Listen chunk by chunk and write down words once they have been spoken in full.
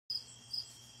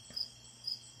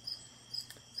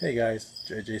Hey guys,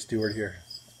 JJ Stewart here.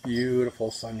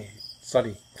 Beautiful sunny, I'm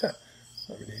an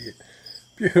idiot.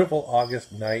 Beautiful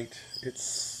August night.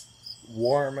 It's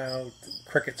warm out,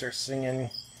 crickets are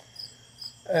singing,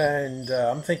 and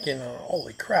I'm thinking,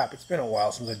 holy crap, it's been a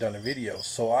while since I've done a video,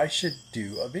 so I should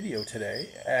do a video today.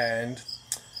 And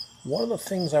one of the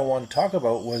things I wanted to talk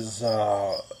about was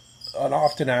an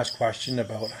often asked question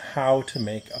about how to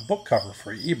make a book cover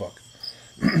for an ebook.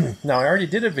 Now, I already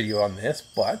did a video on this,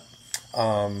 but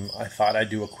I thought I'd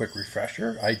do a quick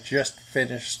refresher. I just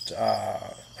finished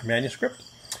a manuscript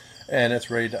and it's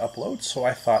ready to upload, so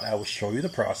I thought I would show you the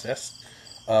process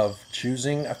of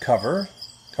choosing a cover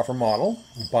model,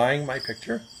 buying my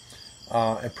picture,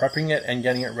 and prepping it and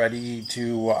getting it ready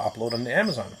to upload on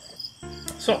Amazon.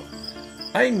 So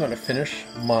I'm going to finish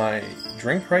my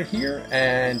drink right here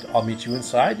and I'll meet you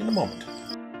inside in a moment.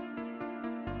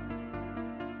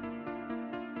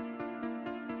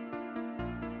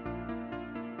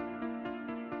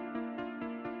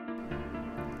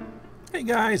 Hey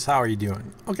guys, how are you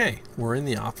doing? Okay, we're in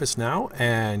the office now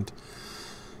and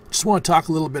just want to talk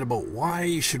a little bit about why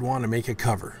you should want to make a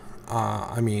cover.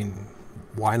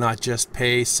 Why not just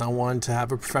pay someone to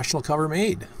have a professional cover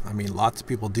made? Lots of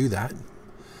people do that.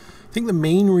 I think the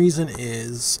main reason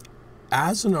is,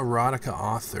 as an erotica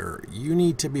author, you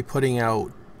need to be putting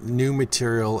out new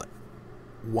material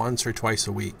once or twice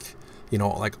a week,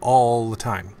 like all the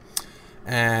time.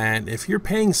 And if you're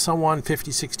paying someone 50,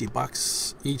 60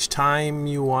 bucks each time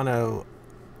you want to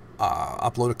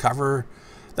upload a cover,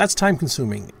 that's time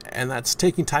consuming, and that's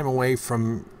taking time away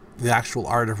from the actual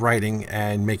art of writing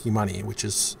and making money, which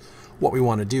is what we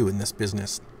want to do in this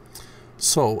business.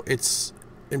 So it's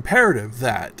imperative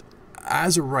that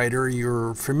as a writer,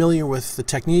 you're familiar with the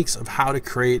techniques of how to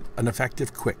create an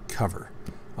effective, quick cover.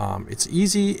 It's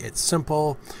easy, it's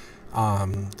simple.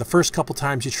 The first couple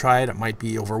times you try it, it might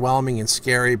be overwhelming and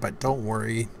scary, but don't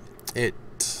worry, it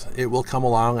will come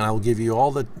along, and I will give you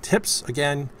all the tips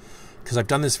again, because I've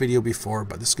done this video before,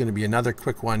 but this is going to be another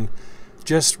quick one,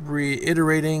 just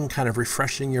reiterating, kind of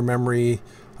refreshing your memory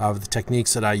of the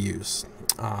techniques that I use.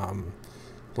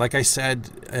 Like I said,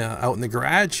 out in the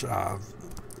garage,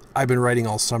 I've been writing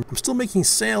all summer. I'm still making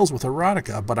sales with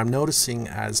erotica, but I'm noticing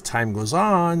as time goes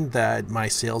on that my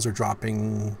sales are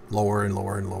dropping lower and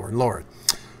lower and lower and lower.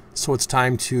 So it's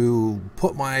time to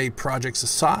put my projects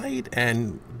aside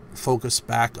and focus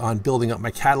back on building up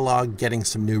my catalog, getting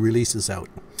some new releases out.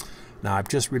 Now, I've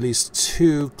just released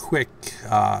 2 quick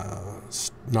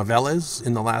novellas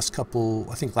in the last couple,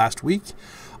 I think last week,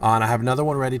 and I have another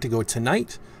one ready to go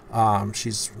tonight.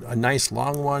 She's a nice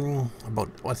long one, about,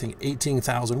 I think,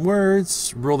 18,000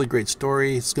 words. Really great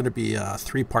story. It's going to be a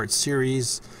 3-part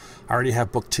series. I already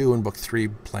have book 2 and book 3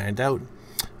 planned out.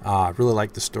 Really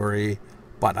like the story,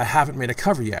 but I haven't made a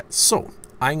cover yet. So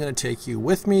I'm going to take you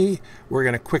with me. We're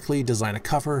going to quickly design a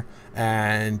cover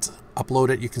and upload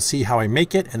it. You can see how I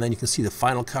make it, and then you can see the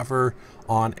final cover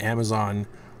on Amazon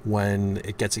when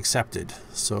it gets accepted.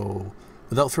 So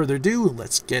without further ado,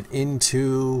 let's get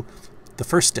into the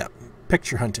first step,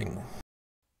 picture hunting.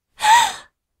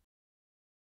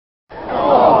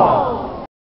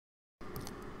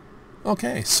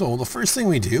 Okay, so the first thing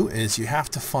we do is you have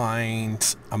to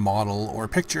find a model or a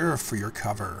picture for your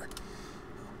cover.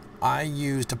 I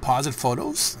use Deposit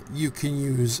Photos. You can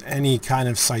use any kind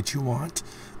of site you want.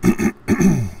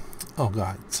 Oh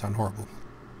God, it sounds horrible.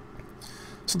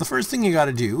 So the first thing you got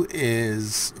to do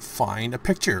is find a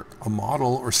picture, a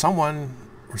model, or someone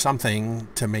or something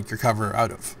to make your cover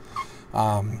out of.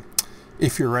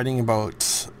 If you're writing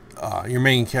about your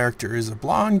main character is a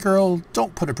blonde girl,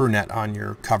 don't put a brunette on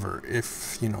your cover.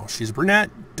 If she's a brunette,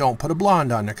 don't put a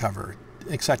blonde on the cover,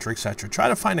 etc., etc. Try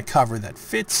to find a cover that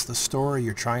fits the story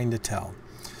you're trying to tell,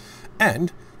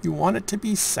 and you want it to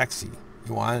be sexy.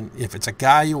 If it's a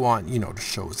guy, you want to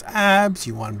show his abs.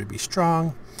 You want him to be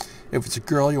strong. If it's a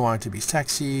girl, you want it to be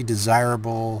sexy,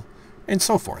 desirable, and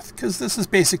so forth, because this is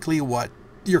basically what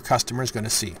your customer is going to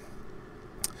see.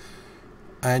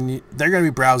 And they're going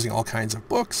to be browsing all kinds of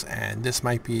books, and this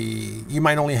might be, you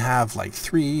might only have like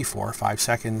 3, 4, 5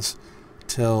 seconds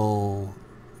for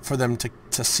them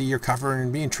to see your cover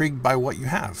and be intrigued by what you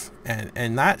have.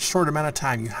 And that short amount of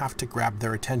time, you have to grab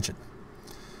their attention.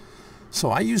 So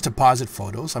I use Deposit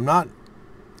Photos. I'm not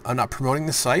promoting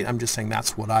the site. I'm just saying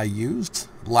that's what I used.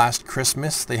 Last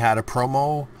Christmas, they had a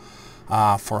promo.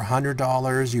 For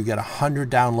 $100, you get 100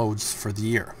 downloads for the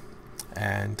year,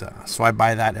 and so I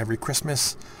buy that every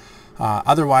Christmas.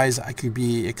 Otherwise, it could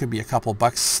be a couple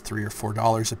bucks, $3 or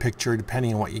 $4 a picture,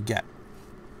 depending on what you get.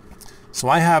 So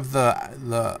I have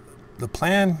the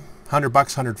plan, 100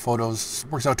 bucks, 100 photos,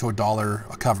 works out to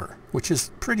 $1 a cover, which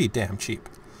is pretty damn cheap.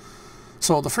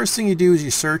 So the first thing you do is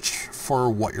you search for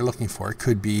what you're looking for. It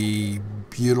could be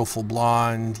beautiful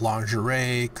blonde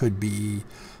lingerie, could be,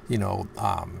 you know,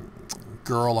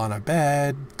 girl on a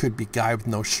bed, could be guy with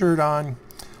no shirt on.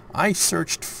 I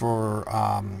searched for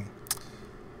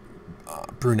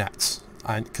brunettes,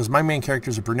 because my main character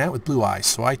is a brunette with blue eyes.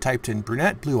 So I typed in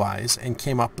brunette, blue eyes, and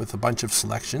came up with a bunch of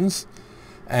selections,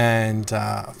 and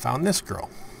found this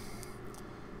girl.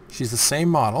 She's the same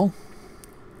model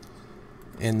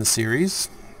in the series.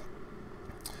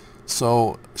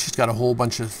 So she's got a whole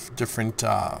bunch of different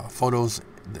photos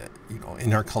that, you know,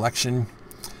 in her collection,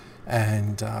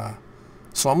 and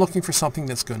so I'm looking for something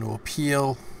that's going to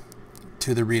appeal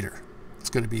to the reader. It's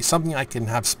going to be something I can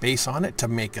have space on it to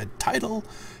make a title,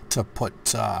 to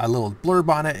put a little blurb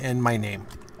on it, and my name.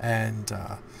 And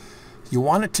you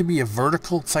want it to be a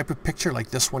vertical type of picture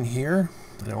like this one here.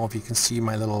 I don't know if you can see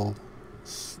my little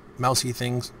mousy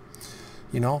things.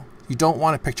 You know, you don't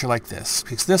want a picture like this,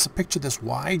 because a picture this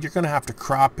wide, you're going to have to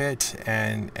crop it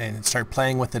and start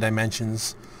playing with the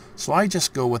dimensions. So I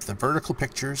just go with the vertical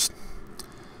pictures.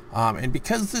 And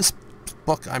because this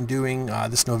book I'm doing,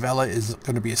 this novella is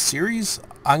going to be a series,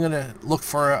 I'm going to look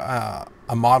for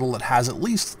a model that has at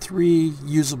least 3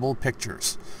 usable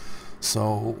pictures.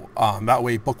 So that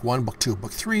way book 1, book 2,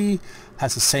 book 3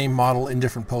 has the same model in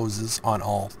different poses on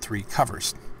all 3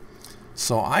 covers.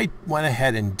 So I went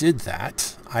ahead and did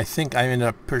that. I think I ended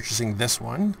up purchasing this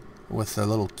one with a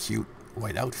little cute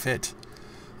white outfit.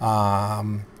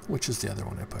 Which is the other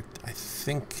one I picked? I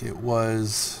think it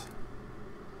was...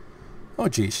 Oh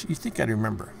geez, you think I'd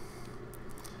remember.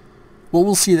 Well,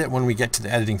 we'll see that when we get to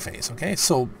the editing phase, okay?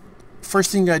 So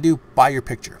first thing you gotta do, buy your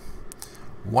picture.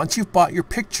 Once you've bought your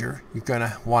picture, you're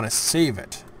gonna want to save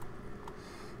it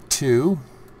to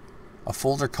a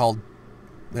folder called,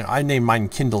 you know, I named mine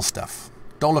Kindle stuff.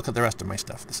 Don't look at the rest of my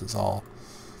stuff. This is all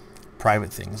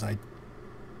private things. I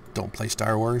don't play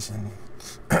Star Wars.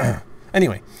 And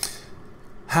anyway,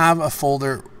 have a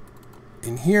folder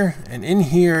in here, and in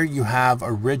here you have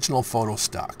original photo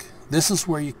stock. This is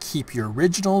where you keep your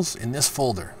originals, in this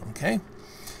folder, okay?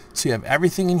 So you have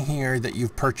everything in here that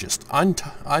you've purchased,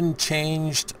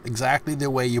 unchanged, exactly the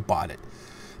way you bought it.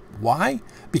 Why?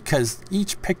 Because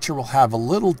each picture will have a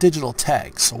little digital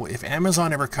tag. So if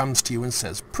Amazon ever comes to you and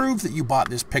says, prove that you bought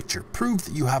this picture, prove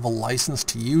that you have a license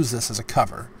to use this as a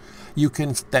cover, you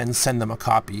can then send them a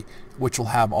copy which will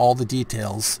have all the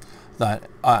details that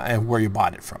and where you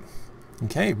bought it from.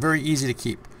 Okay, very easy to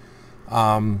keep.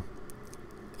 And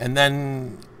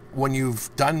then when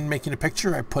you've done making a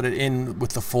picture, I put it in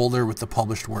with the folder with the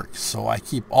published work. So I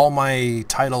keep all my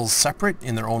titles separate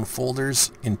in their own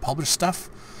folders in published stuff.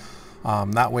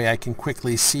 That way I can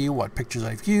quickly see what pictures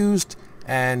I've used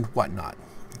and whatnot.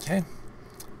 Okay,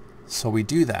 so we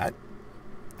do that.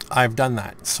 I've done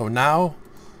that. So now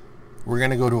we're going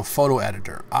to go to a photo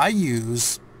editor. I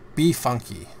use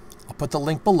BeFunky. I'll put the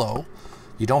link below.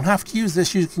 You don't have to use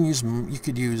this. You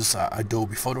could use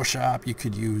Adobe Photoshop. You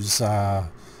could use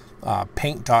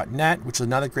Paint.net, which is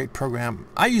another great program.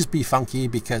 I use BeFunky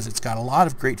because it's got a lot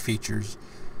of great features.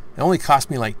 It only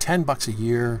cost me like 10 bucks a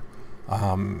year.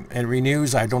 And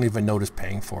renews, I don't even notice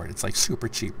paying for it. It's like super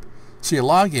cheap. So you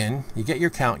log in, you get your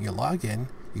account, you log in,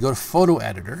 you go to photo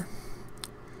editor,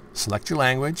 select your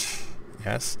language,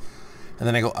 yes, and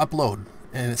then I go upload,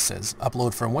 and it says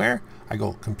upload from where? I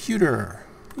go computer,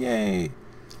 yay.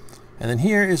 And then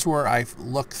here is where I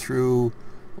look through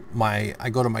I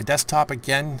go to my desktop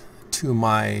again, to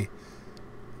my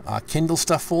Kindle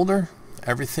stuff folder.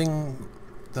 Everything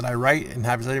that I write and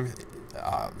have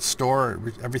store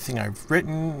everything I've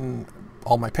written,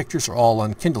 all my pictures are all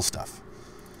on Kindle stuff.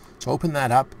 So open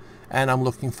that up, and I'm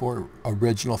looking for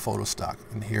original photo stock,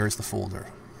 and here's the folder.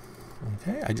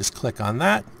 Okay, I just click on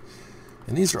that,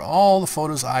 and these are all the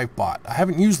photos I've bought. I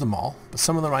haven't used them all, but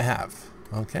some of them I have.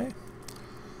 Okay,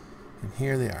 and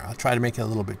here they are. I'll try to make it a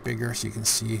little bit bigger so you can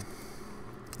see.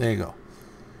 There you go.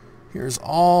 Here's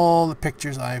all the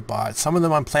pictures I've bought. Some of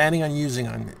them I'm planning on using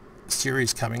on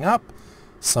series coming up.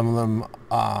 Some of them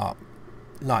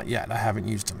not yet. I haven't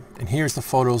used them. And here's the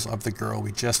photos of the girl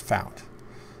we just found.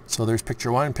 So there's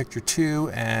picture 1, picture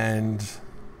 2, and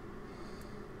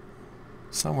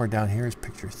somewhere down here is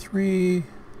picture 3.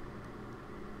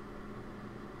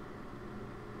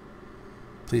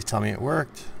 Please tell me it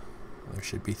worked. There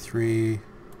should be 3.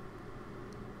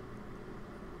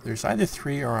 There's either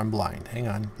 3 or I'm blind. Hang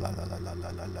on. La la la la la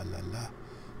la la la.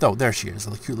 Oh, there she is,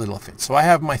 a cute little outfit. So I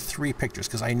have my 3 pictures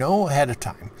because I know ahead of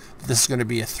time that this is going to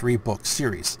be a 3-book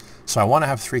series. So I want to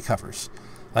have 3 covers.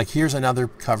 Like here's another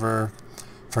cover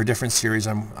for a different series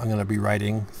I'm going to be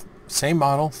writing. Same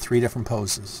model, 3 different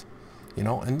poses. You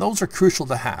know, and those are crucial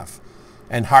to have.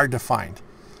 and hard to find.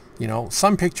 You know,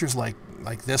 some pictures like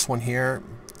this one here,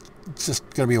 it's just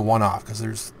going to be a one-off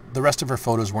because the rest of her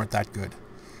photos weren't that good.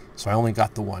 So I only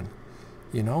got the one,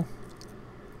 you know.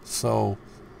 So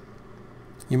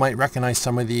you might recognize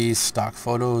some of these stock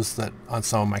photos that on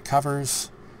some of my covers.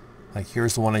 Like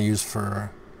here's the one I used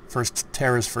for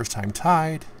Tara's First Time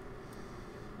Tide.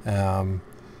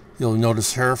 You'll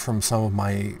notice her from some of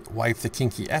my Wife the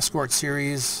Kinky Escort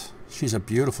series. She's a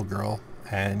beautiful girl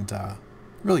and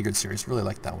really good series. Really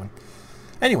like that one.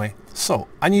 Anyway, so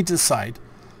I need to decide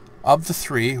of the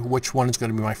three which one is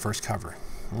going to be my first cover.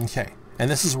 Okay,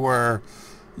 and this is where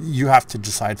you have to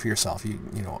decide for yourself. You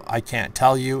know, I can't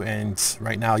tell you, and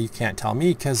right now you can't tell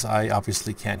me because I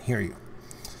obviously can't hear you.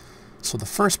 So the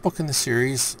first book in the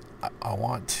series,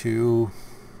 I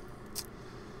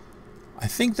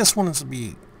think this one is to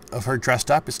be of her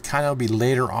dressed up. It's kind of be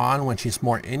later on when she's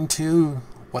more into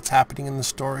what's happening in the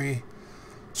story.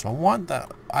 So I want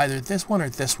either this one or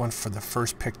this one for the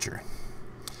first picture.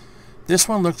 This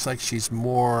one looks like she's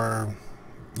more,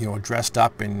 you know, dressed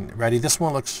up and ready. This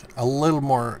one looks a little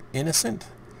more innocent.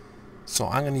 So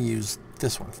I'm going to use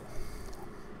this one.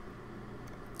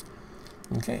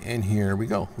 Okay, and here we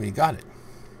go. We got it.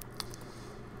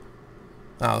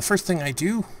 Now the first thing I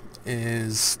do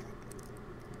is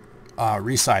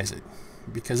resize it,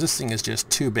 because this thing is just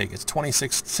too big. It's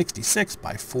 2666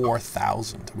 by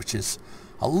 4000, which is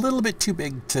a little bit too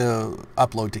big to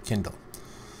upload to Kindle.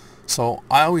 So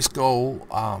I always go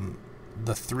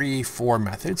the 3-4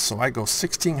 method. So I go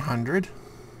 1600,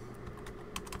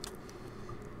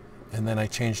 and then I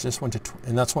change this one to,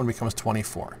 and that's one becomes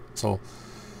 24. So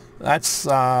that's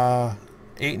 8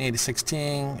 and 8 is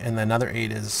 16, and then another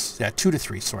 8 is, yeah, 2 to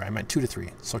 3. Sorry, I meant 2 to 3.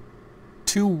 So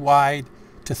 2 wide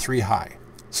to 3 high.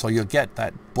 So you'll get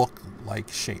that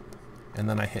book-like shape. And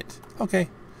then I hit OK,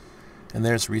 and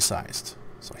there's resized.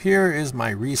 So here is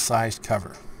my resized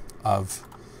cover of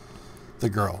the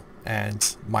girl,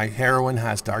 and my heroine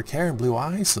has dark hair and blue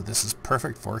eyes, so this is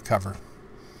perfect for a cover.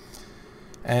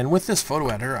 And with this photo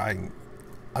editor, I'm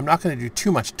not going to do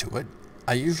too much to it.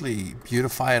 I usually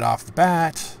beautify it off the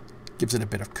bat, gives it a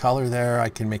bit of color there. I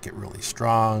can make it really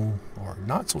strong or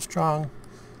not so strong,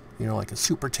 you know, like a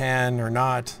super tan or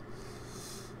not.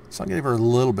 So I'm going to give her a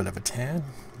little bit of a tan.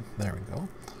 There we go.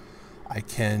 I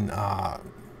can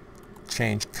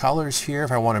change colors here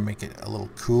if I want to make it a little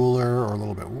cooler or a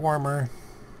little bit warmer.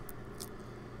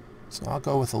 So I'll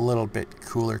go with a little bit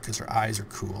cooler because her eyes are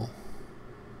cool.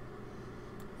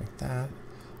 Like that.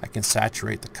 I can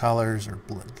saturate the colors or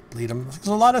bleed them. There's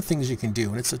a lot of things you can do,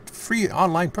 and it's a free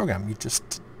online program. You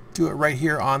just do it right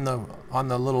here on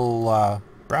the little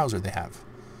browser they have.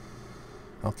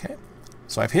 Okay,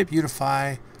 so I've hit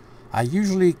beautify. I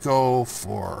usually go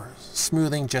for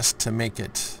smoothing just to make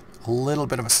it a little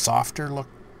bit of a softer look.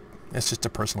 It's just a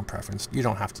personal preference. You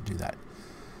don't have to do that.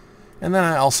 And then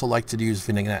I also like to use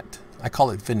vignette. I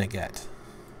call it vignette,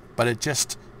 but it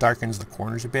just darkens the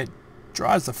corners a bit,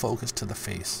 draws the focus to the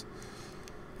face.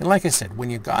 And like I said, when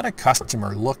you got a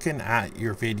customer looking at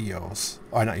your videos,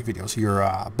 or not your videos,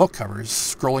 your book covers,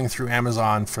 scrolling through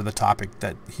Amazon for the topic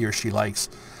that he or she likes,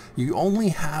 you only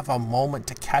have a moment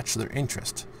to catch their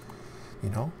interest, you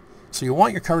know? So you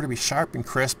want your cover to be sharp and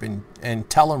crisp and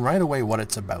tell them right away what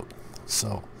it's about.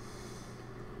 So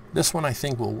this one I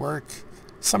think will work.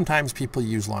 Sometimes people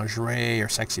use lingerie or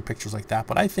sexy pictures like that,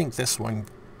 but I think this one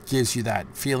gives you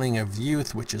that feeling of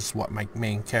youth, which is what my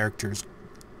main character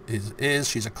is.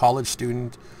 She's a college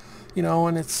student, you know,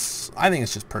 and I think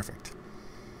it's just perfect.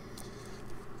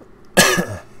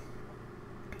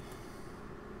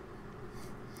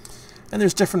 And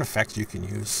there's different effects you can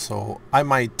use. So I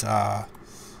might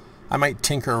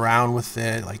tinker around with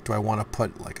it. Like, do I want to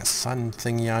put like a sun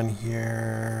thingy on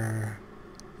here?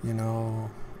 You know,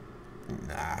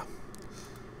 nah.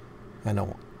 I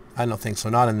don't think so.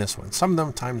 Not in this one.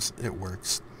 Sometimes it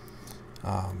works.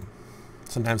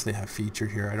 Sometimes they have feature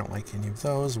here. I don't like any of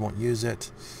those. Won't use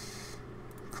it.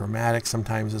 Chromatic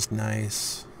sometimes is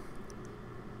nice.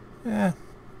 Yeah,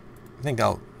 I think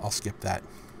I'll skip that.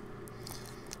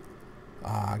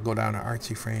 Go down to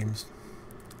artsy frames.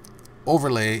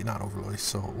 Overlay, not overlay.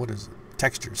 So what is it?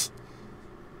 Textures.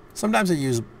 Sometimes I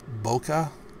use bokeh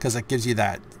because it gives you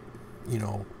that, you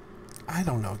know, I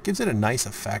don't know. It gives it a nice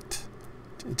effect.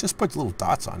 It just puts little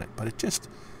dots on it, but it just,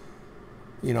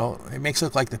 you know, it makes it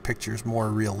look like the picture is more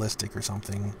realistic or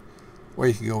something. Or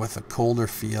you could go with a colder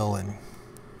feel and,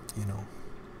 you know,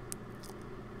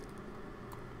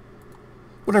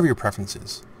 whatever your preference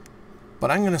is. But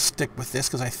I'm going to stick with this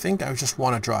because I think I just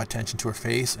want to draw attention to her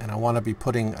face, and I want to be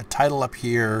putting a title up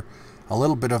here, a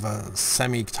little bit of a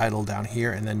semi-title down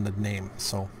here, and then the name.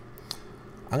 So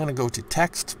I'm going to go to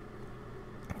text,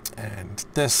 and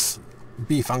this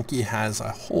Be Funky has a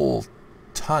whole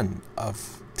ton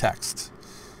of text.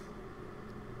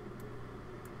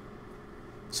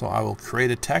 So I will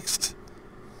create a text.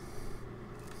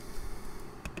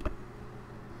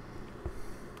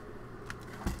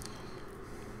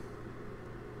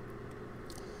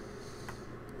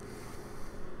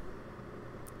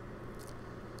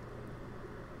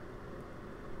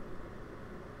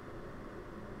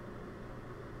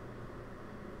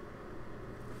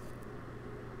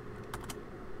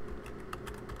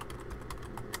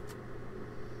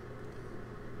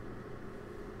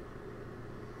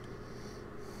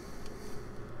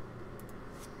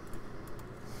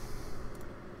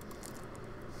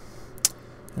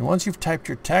 And once you've typed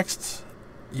your text,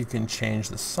 you can change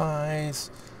the size,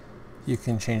 you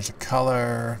can change the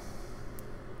color,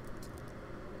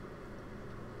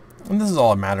 and this is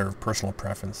all a matter of personal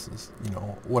preferences, you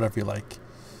know, whatever you like.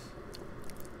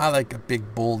 I like a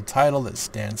big bold title that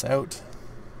stands out,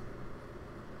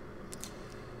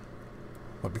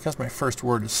 but because my first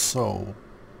word is so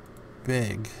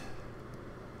big,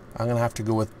 I'm gonna have to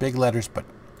go with big letters but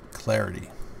clarity.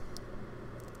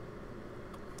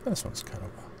 This one's kind of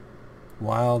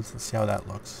wild. Let's see how that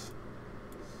looks.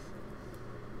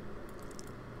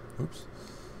 Oops.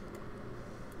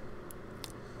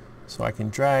 So I can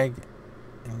drag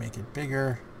and make it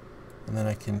bigger, and then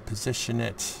I can position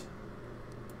it.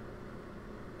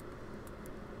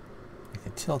 I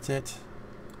can tilt it.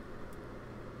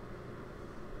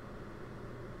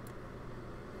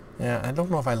 Yeah, I don't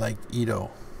know if I like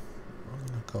Edo. I'm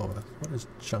gonna go with, what is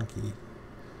chunky?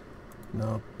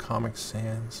 No, Comic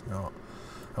Sans. No.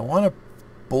 I want a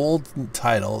bold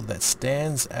title that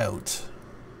stands out,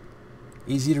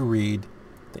 easy to read,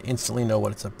 they instantly know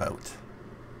what it's about.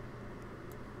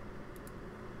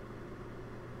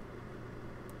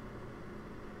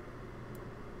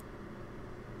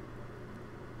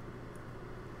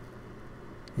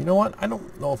 You know what? I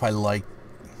don't know if I like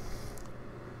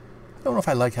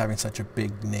having such a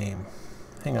big name.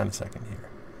 Hang on a second here.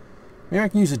 Maybe I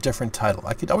can use a different title.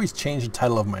 I could always change the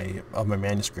title of my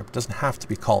manuscript. It doesn't have to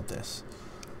be called this.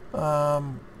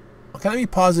 Okay, let me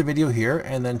pause the video here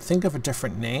and then think of a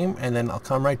different name, and then I'll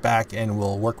come right back and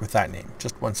we'll work with that name.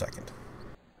 Just 1 second.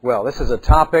 Well, this is a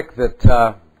topic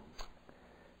that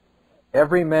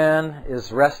every man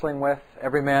is wrestling with,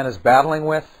 every man is battling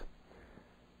with,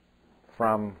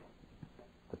 from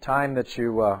the time that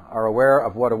you are aware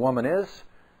of what a woman is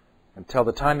until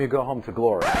the time you go home to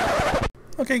glory.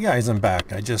 Okay guys, I'm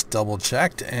back. I just double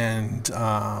checked, and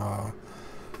I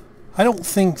don't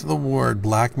think the word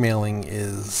blackmailing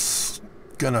is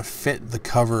gonna fit the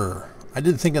cover. I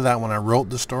didn't think of that when I wrote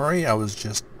the story. I was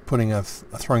just throwing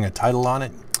a title on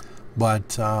it,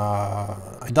 but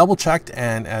I double checked,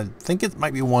 and I think it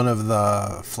might be one of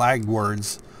the flagged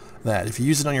words that if you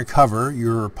use it on your cover,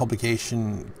 your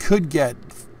publication could get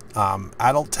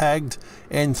adult tagged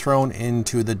and thrown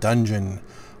into the dungeon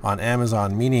on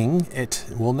Amazon, meaning it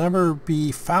will never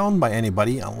be found by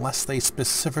anybody unless they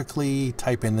specifically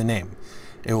type in the name.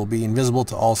 It will be invisible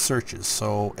to all searches.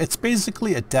 So it's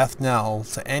basically a death knell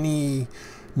to any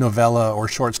novella or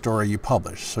short story you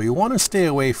publish. So you want to stay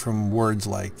away from words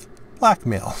like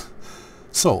blackmail.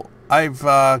 So I've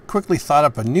quickly thought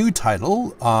up a new title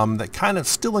that kind of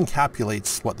still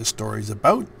encapsulates what the story is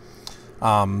about.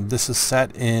 This is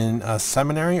set in a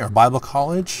seminary or Bible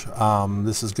college.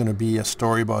 This is going to be a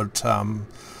story about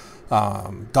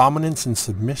dominance and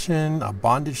submission, a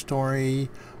bondage story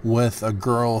with a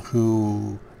girl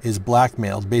who is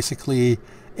blackmailed basically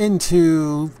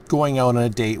into going out on a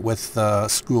date with the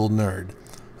school nerd.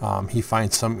 He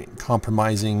finds some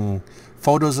compromising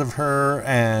photos of her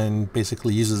and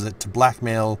basically uses it to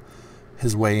blackmail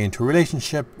his way into a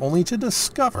relationship, only to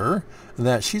discover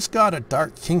that she's got a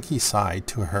dark, kinky side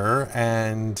to her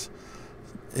and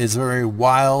is very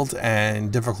wild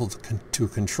and difficult to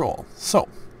control. So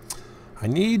I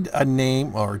need a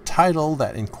name or title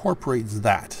that incorporates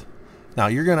that. Now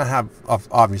you're going to have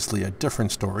obviously a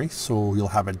different story, so you'll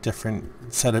have a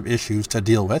different set of issues to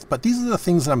deal with, but these are the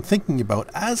things that I'm thinking about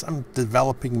as I'm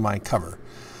developing my cover.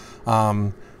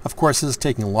 Of course, this is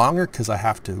taking longer because I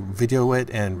have to video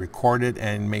it and record it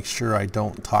and make sure I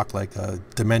don't talk like a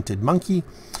demented monkey,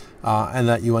 and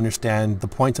that you understand the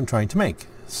points I'm trying to make.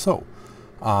 So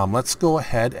let's go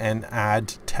ahead and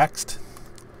add text.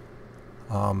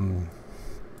 The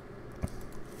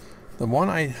one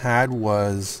I had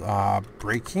was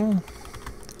breaking.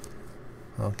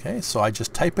 Okay, so I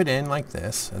just type it in like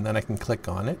this, and then I can click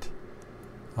on it,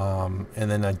 and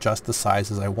then adjust the size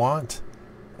as I want.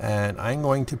 And I'm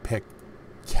going to pick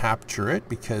capture it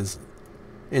because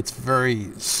It's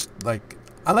very, like,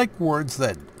 I like words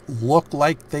that look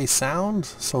like they sound.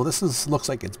 So this looks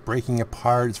like it's breaking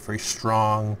apart. It's very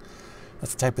strong.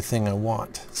 That's the type of thing I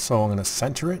want. So I'm going to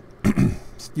center it.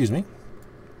 Excuse me.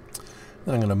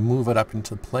 Then I'm going to move it up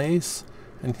into place.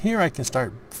 And here I can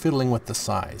start fiddling with the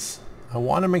size. I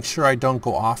want to make sure I don't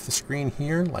go off the screen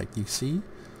here like you see.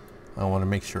 I want to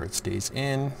make sure it stays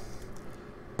in.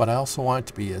 But I also want it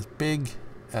to be as big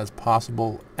as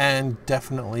possible and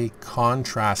definitely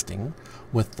contrasting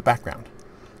with the background.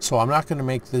 So I'm not going to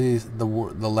make the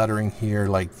lettering here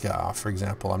like, for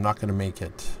example, I'm not going to make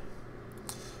it,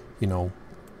 you know,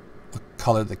 a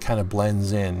color that kind of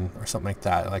blends in or something like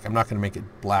that. Like I'm not going to make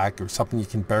it black or something you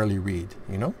can barely read,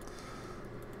 you know.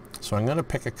 So I'm going to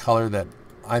pick a color that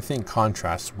I think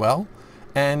contrasts well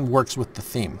and works with the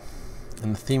theme.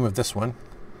 And the theme of this one,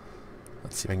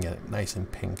 let's see if I can get it nice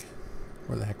and pink.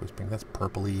 Where the heck was pink? That's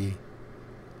purpley.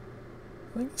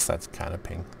 I guess that's kind of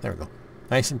pink. There we go.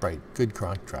 Nice and bright. Good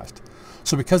contrast.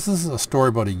 So because this is a story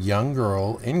about a young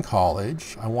girl in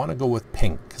college, I want to go with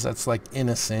pink because that's like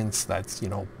innocence. That's, you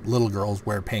know, little girls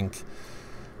wear pink.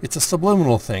 It's a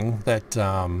subliminal thing that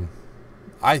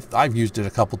I've used it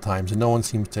a couple times and no one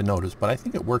seems to notice, but I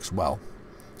think it works well.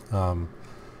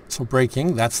 So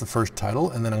breaking, that's the first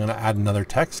title, and then I'm going to add another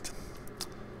text,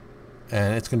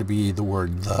 and it's going to be the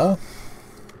word the,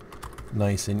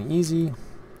 nice and easy,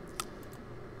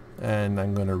 and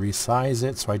I'm going to resize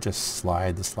it, so I just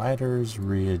slide the sliders,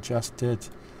 readjust it,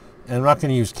 and I'm not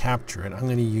going to use capture it. I'm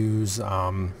going to use, there's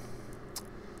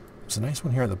a nice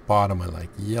one here at the bottom I like,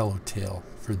 yellowtail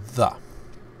for the.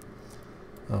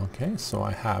 Okay, so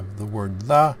I have the word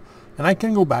the, and I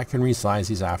can go back and resize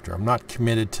these after. I'm not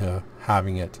committed to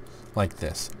having it like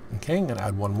this. Okay, I'm going to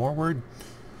add one more word.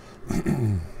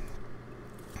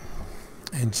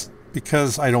 And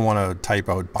because I don't want to type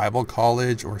out Bible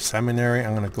college or seminary,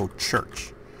 I'm going to go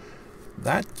church.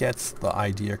 That gets the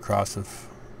idea across of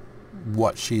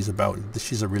what she's about.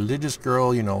 She's a religious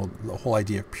girl, you know, the whole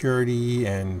idea of purity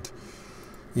and,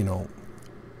 you know,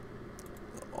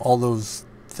 all those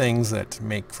things that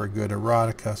make for good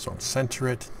erotica. So I'll center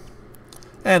it.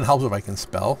 And it helps if I can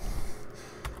spell.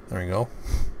 There we go.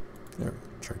 There we go.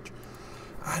 Church.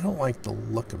 I don't like the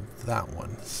look of that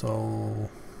one. So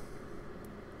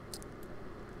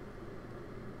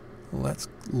let's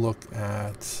look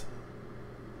at,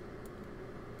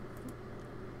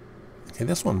 okay,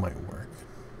 this one might work.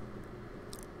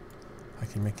 I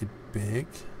can make it big.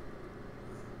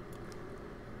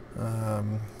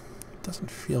 Doesn't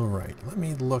feel right. Let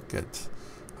me look at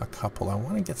a couple. I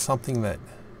want to get something that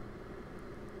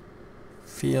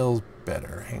feels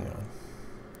better. Hang on.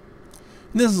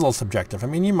 And this is a little subjective. I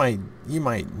mean, you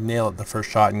might nail it the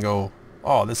first shot and go,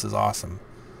 oh, this is awesome.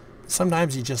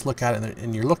 Sometimes you just look at it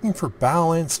and you're looking for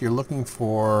balance. You're looking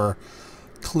for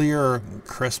clear,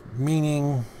 crisp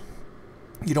meaning.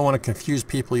 You don't want to confuse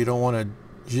people. You don't want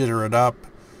to jitter it up.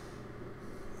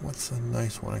 What's a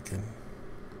nice one I can...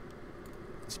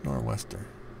 It's Nor'wester.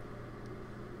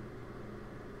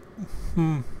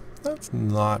 That's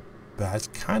not bad. It's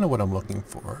kind of what I'm looking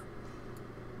for.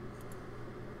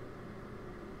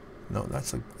 No,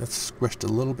 that's squished a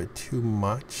little bit too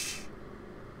much.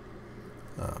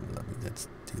 Let me just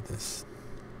do this.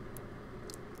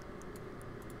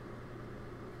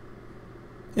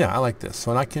 Yeah, I like this.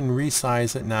 So I can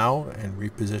resize it now and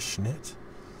reposition it.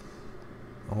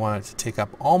 I want it to take up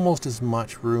almost as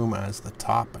much room as the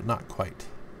top, but not quite.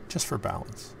 Just for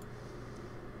balance.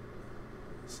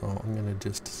 So I'm going to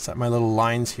just set my little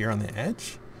lines here on the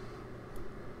edge.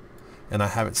 And I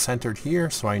have it centered here,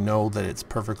 so I know that it's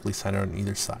perfectly centered on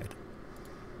either side.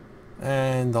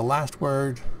 And the last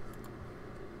word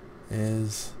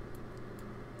is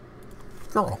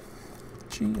girl.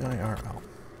 G-I-R-L.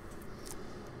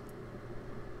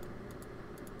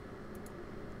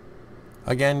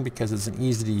 Again, because it's an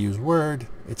easy to use word,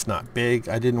 it's not big.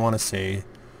 I didn't want to say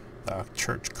a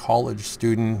church college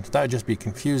student. That would just be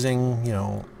confusing, you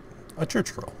know. A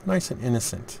church girl, nice and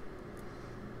innocent.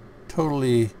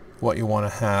 Totally what you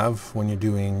want to have when you're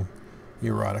doing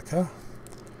erotica.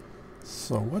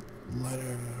 So what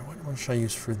letter, what one should I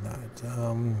use for that?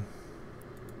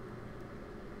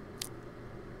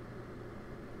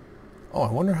 Oh,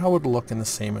 I wonder how it would look in the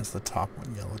same as the top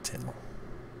one, yellowtail.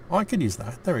 Oh, I could use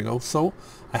that. There we go. So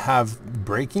I have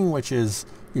breaking, which is,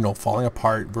 you know, falling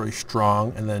apart, very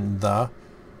strong, and then the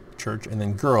church, and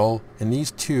then girl. And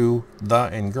these two, the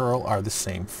and girl, are the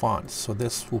same font. So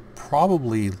this will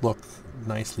probably look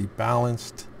nicely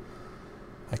balanced.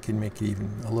 I can make it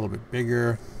even a little bit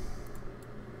bigger.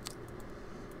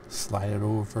 Slide it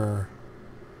over.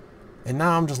 And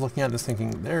now I'm just looking at this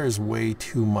thinking, there is way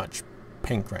too much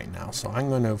pink right now. So I'm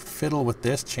going to fiddle with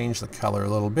this, change the color a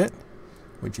little bit,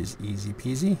 which is easy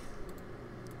peasy.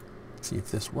 See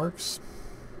if this works.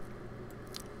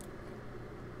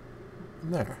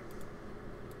 There.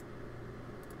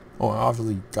 Oh, I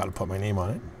obviously got to put my name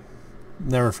on it.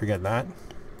 Never forget that.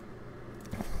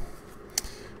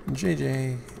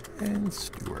 JJ and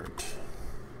Stewart.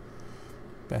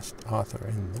 Best author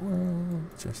in the world.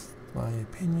 Just my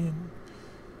opinion.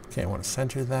 Okay, I want to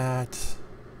center that.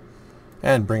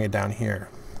 And bring it down here.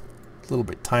 It's a little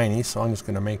bit tiny, so I'm just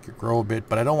going to make it grow a bit.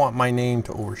 But I don't want my name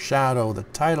to overshadow the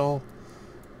title.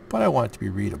 But I want it to be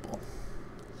readable.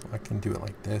 So I can do it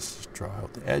like this. Just draw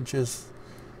out the edges.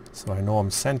 So I know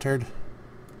I'm centered.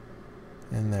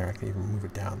 And there, I can even move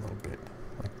it down a little bit.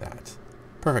 Like that.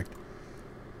 Perfect.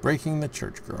 Breaking the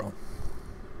Church Girl.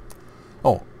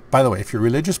 Oh, by the way, if you're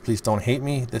religious, please don't hate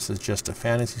me. This is just a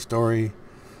fantasy story.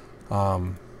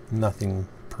 Nothing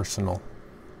personal.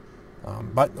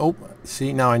 But, oh,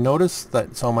 see, now I notice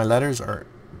that some of my letters are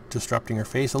disrupting her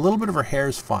face. A little bit of her hair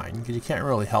is fine, because you can't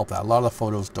really help that. A lot of the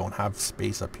photos don't have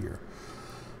space up here.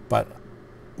 But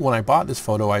when I bought this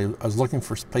photo, I was looking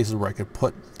for places where I could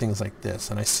put things like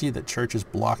this. And I see that Church is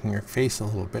blocking her face a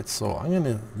little bit. So I'm going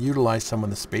to utilize some of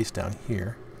the space down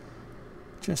here,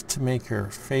 just to make her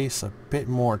face a bit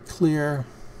more clear.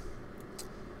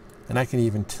 And I can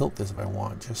even tilt this if I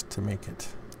want, just to make it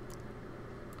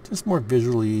just more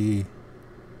visually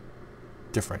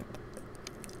different.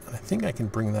 I think I can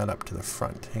bring that up to the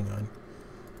front. Hang on.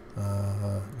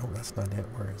 No, that's not it.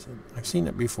 Where is it? I've seen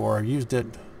it before. I've used it.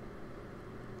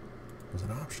 Was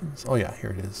it options? Oh yeah, here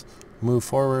it is. Move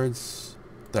forwards.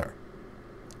 There.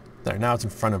 There. Now it's in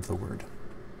front of the word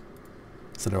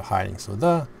instead of hiding. So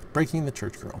the Breaking the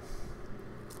Church Girl.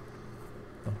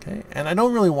 Okay, and I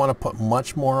don't really want to put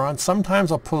much more on. Sometimes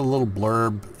I'll put a little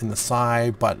blurb in the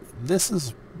side, but this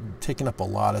is taking up a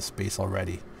lot of space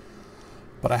already.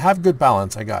 But I have good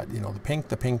balance. I got, you know, the pink,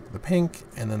 the pink, the pink,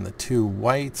 and then the two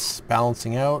whites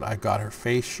balancing out. I've got her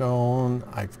face shown.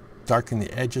 I've darkened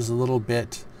the edges a little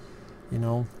bit, you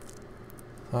know.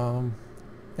 And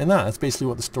that's basically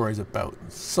what the story is about.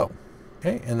 So,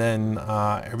 okay, and then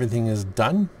everything is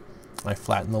done. I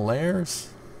flatten the layers.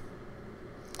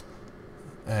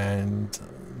 And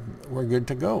we're good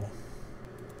to go.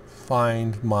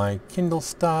 Find my Kindle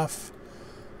stuff.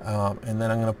 And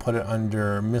then I'm going to put it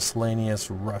under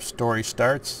miscellaneous rough story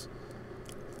starts,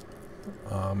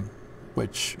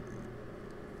 which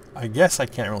I guess I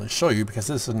can't really show you because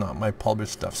this is not my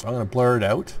published stuff. So I'm going to blur it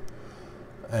out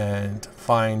and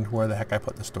find where the heck I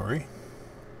put the story.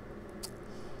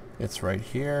 It's right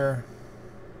here.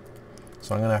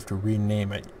 So I'm going to have to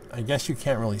rename it. I guess you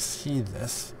can't really see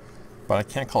this, but I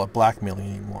can't call it blackmailing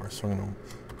anymore. So I'm going to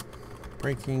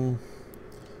Breaking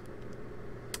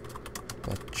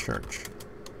the Church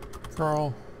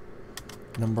Girl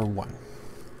 #1.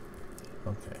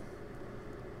 Okay.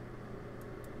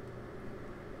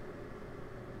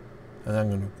 And I'm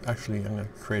going to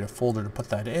create a folder to put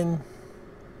that in.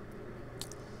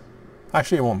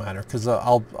 Actually, it won't matter because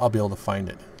I'll be able to find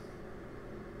it.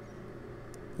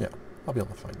 Yeah, I'll be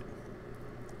able to find it.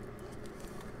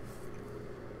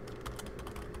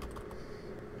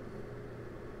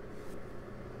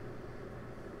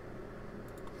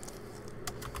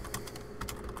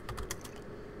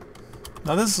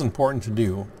 Now this is important to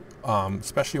do,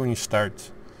 especially when you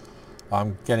start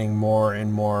getting more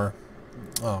and more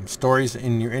stories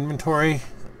in your inventory,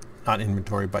 not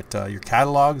inventory, but your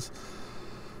catalogs.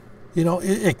 You know,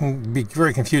 it can be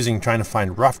very confusing trying to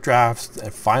find rough drafts,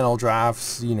 final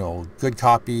drafts, you know, good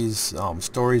copies,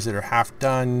 stories that are half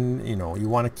done. You know, you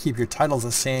want to keep your titles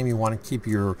the same, you want to keep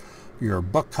your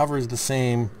book covers the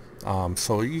same,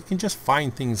 so you can just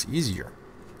find things easier.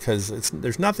 Because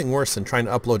there's nothing worse than trying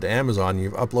to upload to Amazon.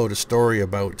 You've uploaded a story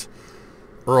about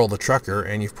Earl the Trucker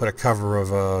and you've put a cover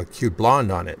of a cute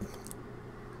blonde on it.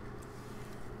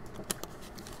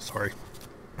 Sorry.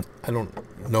 I don't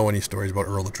know any stories about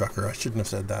Earl the Trucker. I shouldn't have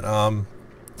said that.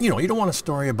 You know, you don't want a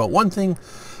story about one thing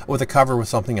with a cover with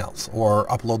something else, or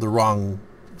upload the wrong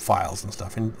files and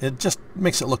stuff. And it just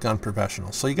makes it look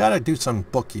unprofessional. So you got to do some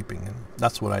bookkeeping, and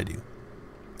that's what I do.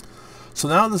 So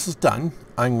now this is done,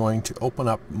 I'm going to open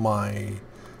up my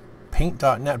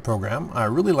paint.net program. I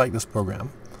really like this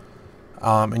program.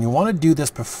 And you want to do this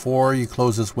before you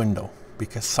close this window,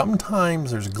 because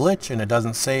sometimes there's a glitch and it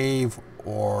doesn't save,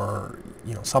 or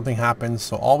you know, something happens.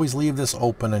 So always leave this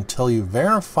open until you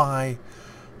verify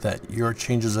that your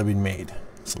changes have been made.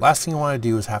 So the last thing you want to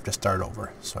do is have to start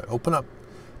over. So I open up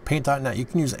paint.net. You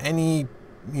can use any,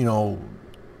 you know,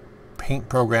 paint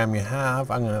program you have.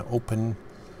 I'm going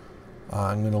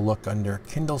to look under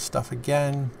Kindle stuff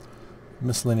again,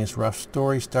 Miscellaneous rough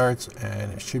story starts,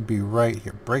 and it should be right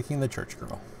here. Breaking the Church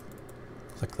Girl.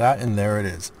 Click that, and there it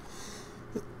is.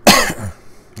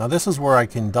 Now this is where I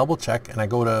can double check, and I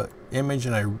go to image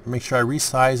and I make sure I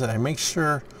resize it. I make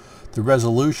sure the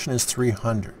resolution is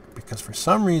 300, because for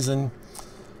some reason,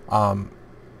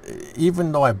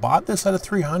 even though I bought this at a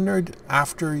 300,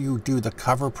 after you do the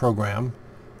cover program,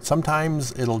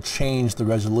 sometimes it'll change the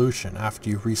resolution after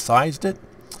you've resized it.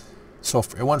 So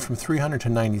it went from 300 to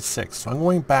 96. So I'm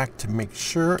going back to make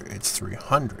sure it's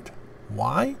 300.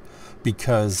 Why?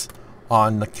 Because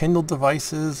on the Kindle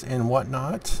devices and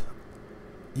whatnot,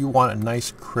 you want a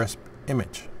nice crisp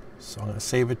image. So I'm going to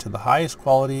save it to the highest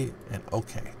quality and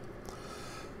OK.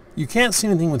 You can't see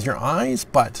anything with your eyes,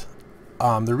 but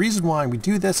the reason why we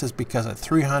do this is because at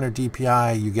 300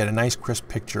 dpi you get a nice crisp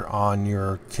picture on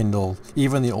your Kindle,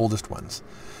 even the oldest ones.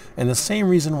 And the same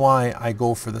reason why I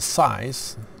go for the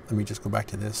size, let me just go back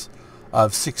to this,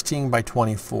 of 16 by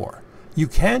 24. You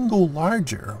can go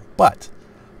larger, but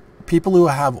people who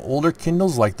have older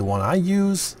Kindles like the one I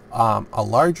use, a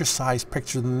larger size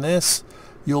picture than this,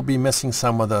 you'll be missing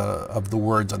some of the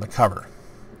words on the cover.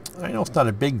 I know it's not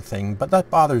a big thing, but that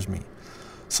bothers me.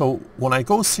 So when I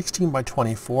go 16 by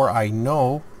 24, I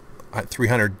know at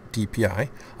 300 dpi,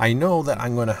 I know that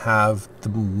I'm going to have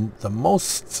the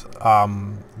most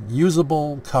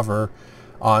usable cover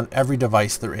on every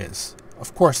device there is.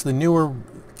 Of course, the newer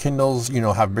Kindles,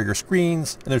 have bigger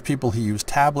screens, and there's people who use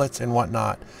tablets and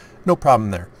whatnot. No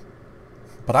problem there.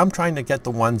 But I'm trying to get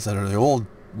the ones that are the old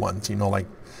ones, like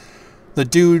the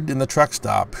dude in the truck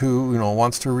stop who,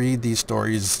 wants to read these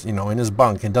stories, in his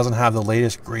bunk and doesn't have the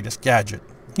latest, greatest gadget.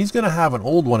 He's going to have an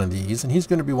old one of these, and he's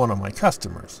going to be one of my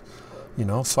customers,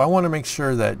 So I want to make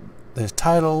sure that his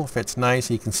title fits nice.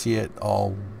 He can see it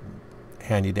all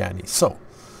handy dandy. So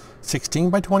 16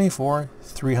 by 24,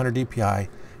 300 dpi. And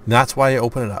that's why I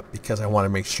open it up, because I want to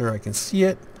make sure I can see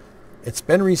it. It's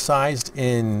been resized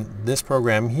in this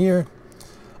program here,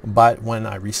 but when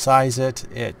I resize it,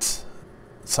 it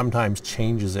sometimes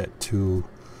changes it to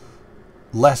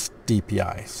less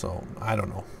dpi. So I don't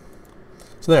know.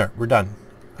 So there, we're done.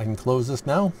 I can close this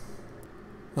now.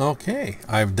 Okay,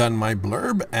 I've done my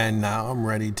blurb, and now I'm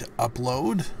ready to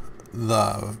upload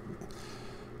the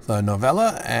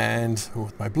novella and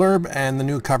with my blurb and the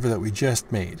new cover that we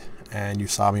just made and you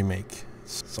saw me make.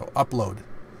 So upload.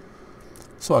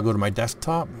 So I'll go to my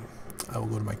desktop. I will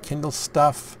go to my Kindle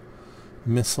stuff,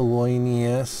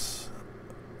 miscellaneous.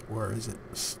 Where is it?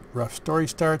 Rough story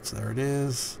starts. There it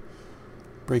is.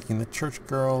 Breaking the Church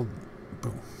Girl.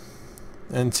 Boom.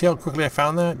 And see how quickly I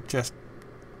found that? Just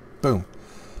boom.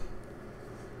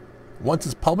 Once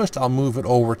it's published, I'll move it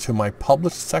over to my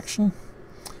published section.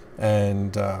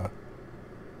 And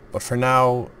but for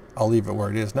now, I'll leave it where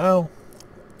it is now.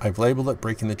 I've labeled it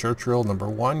Breaking the Church Girl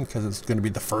 #1 because it's going to be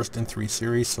the first in 3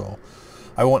 series, so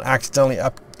I won't accidentally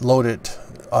upload it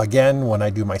again when I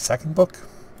do my second book.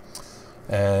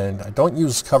 And I don't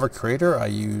use Cover Creator, I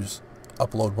use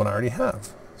Upload one I already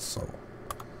have. So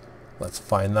let's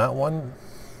find that one.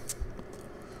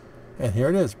 And here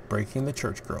it is, Breaking the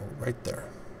Church Girl, right there.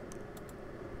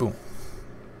 Boom.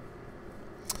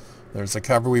 There's the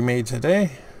cover we made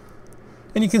today.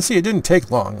 And you can see it didn't take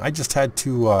long. I just had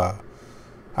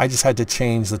to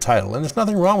change the title. And there's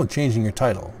nothing wrong with changing your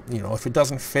title. If it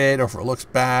doesn't fit or if it looks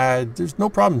bad, there's no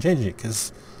problem changing it,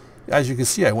 because as you can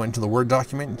see, I went into the Word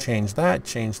document and changed that,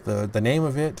 changed the name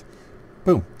of it.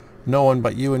 Boom. No one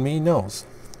but you and me knows.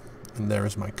 And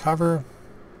there's my cover.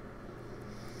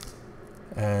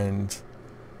 And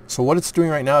so what it's doing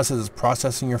right now is it's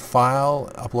processing your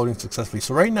file, uploading successfully.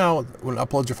 So right now, when it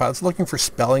uploads your file, it's looking for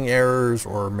spelling errors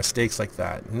or mistakes like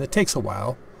that. And it takes a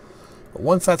while. But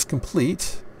once that's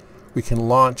complete, we can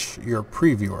launch your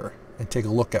previewer and take a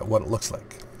look at what it looks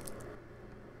like.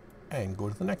 And go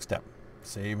to the next step.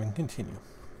 Save and continue.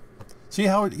 See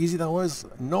how easy that was?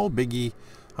 No biggie.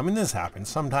 I mean, this happens.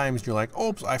 Sometimes you're like,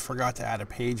 oops, I forgot to add a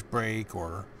page break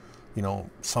or,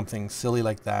 something silly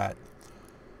like that.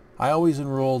 I always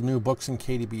enroll new books in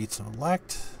KDB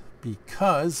Select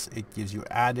because it gives you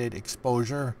added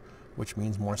exposure, which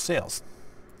means more sales.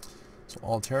 So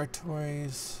all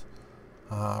territories,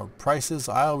 prices,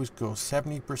 I always go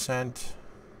 70%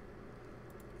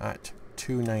 at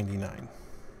 $2.99.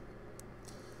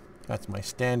 That's my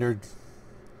standard,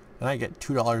 and I get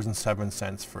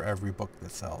 $2.07 for every book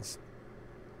that sells.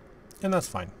 And that's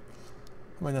fine.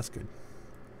 I mean, that's good.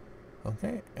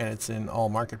 Okay, and it's in all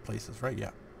marketplaces, right?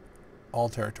 Yeah. All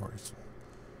territories.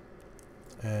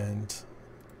 And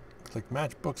click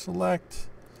Match Book Select.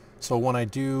 So when I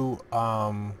do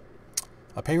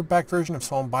a paperback version, if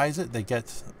someone buys it, they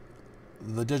get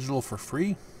the digital for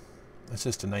free. It's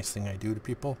just a nice thing I do to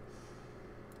people.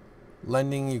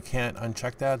 Lending, you can't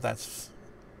uncheck that. That's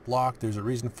blocked. There's a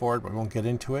reason for it, but we won't get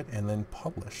into it. And then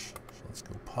publish. So let's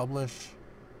go publish.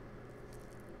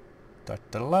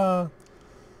 Da-da-la.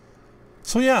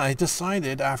 So yeah, I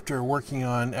decided after working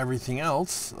on everything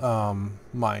else,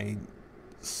 my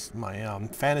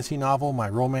fantasy novel, my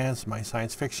romance, my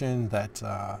science fiction, that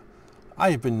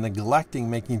I've been neglecting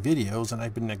making videos, and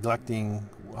I've been neglecting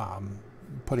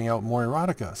putting out more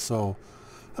erotica. So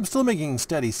I'm still making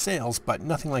steady sales, but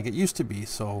nothing like it used to be.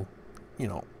 So, you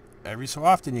know, every so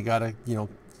often you gotta, you know,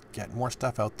 get more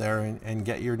stuff out there and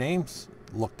get your names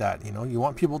looked at. You know, you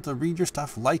want people to read your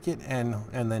stuff, like it, and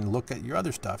then look at your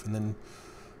other stuff, and then,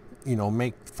 you know,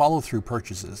 make follow-through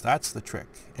purchases. That's the trick.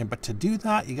 But to do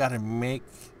that, you got to make,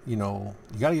 you know,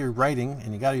 you got to be writing,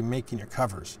 and you got to be making your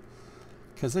covers,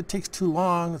 because it takes too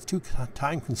long. It's too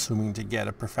time-consuming to get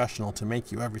a professional to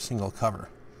make you every single cover.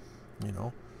 You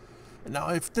know. Now,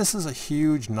 if this is a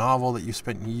huge novel that you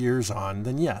spent years on,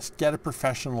 then yes, get a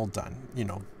professional done. You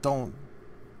know, don't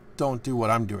do what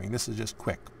I'm doing. This is just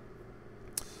quick.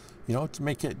 You know, to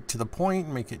make it to the point,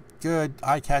 make it good,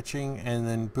 eye-catching, and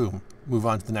then boom, move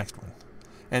on to the next one.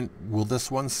 And will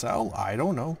this one sell? I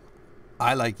don't know.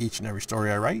 I like each and every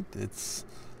story I write. It's,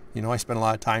 you know, I spend a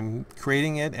lot of time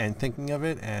creating it and thinking of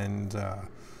it, and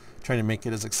trying to make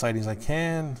it as exciting as I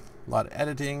can. A lot of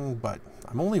editing, but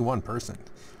I'm only one person.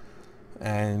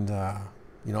 And,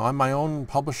 you know, I'm my own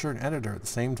publisher and editor at the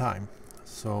same time.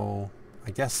 So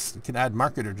I guess you can add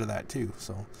marketer to that too.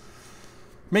 So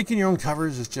making your own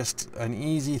covers is just an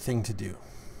easy thing to do.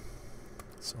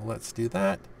 So let's do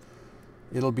that.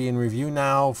 It'll be in review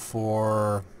now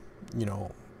for, you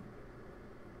know,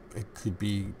 it could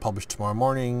be published tomorrow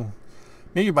morning.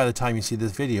 Maybe by the time you see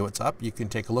this video, it's up. You can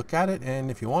take a look at it, and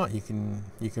if you want, you can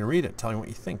read it, tell me what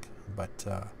you think. But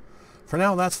for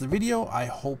now, that's the video. I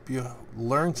hope you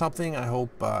learned something. I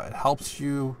hope it helps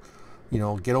you, you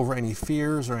know, get over any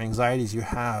fears or anxieties you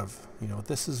have. You know,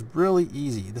 this is really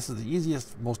easy. This is the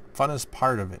easiest, most funnest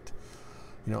part of it.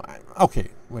 You know, okay,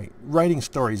 wait, writing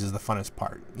stories is the funnest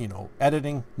part. You know,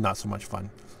 editing, not so much fun.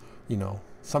 You know,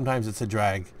 sometimes it's a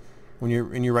drag. When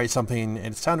you write something and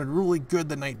it sounded really good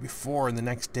the night before, and the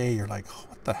next day you're like, oh,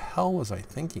 what the hell was I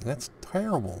thinking? That's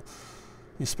terrible.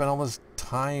 You spend all this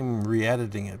time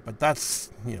re-editing it, but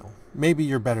that's, you know, maybe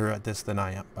you're better at this than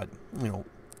I am, but, you know,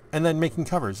 and then making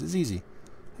covers is easy.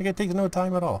 Like, it takes no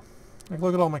time at all. Like,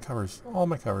 look at all my covers. All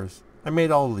my covers. I made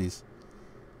all of these.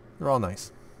 They're all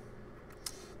nice.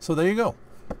 So there you go.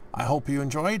 I hope you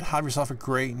enjoyed. Have yourself a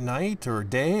great night or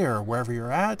day or wherever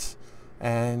you're at.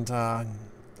 And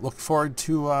look forward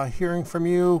to hearing from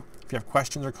you. If you have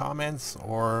questions or comments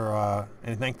or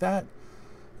anything like that,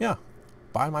 yeah,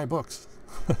 buy my books.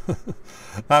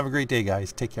 Have a great day,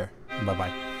 guys. Take care.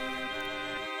 Bye-bye.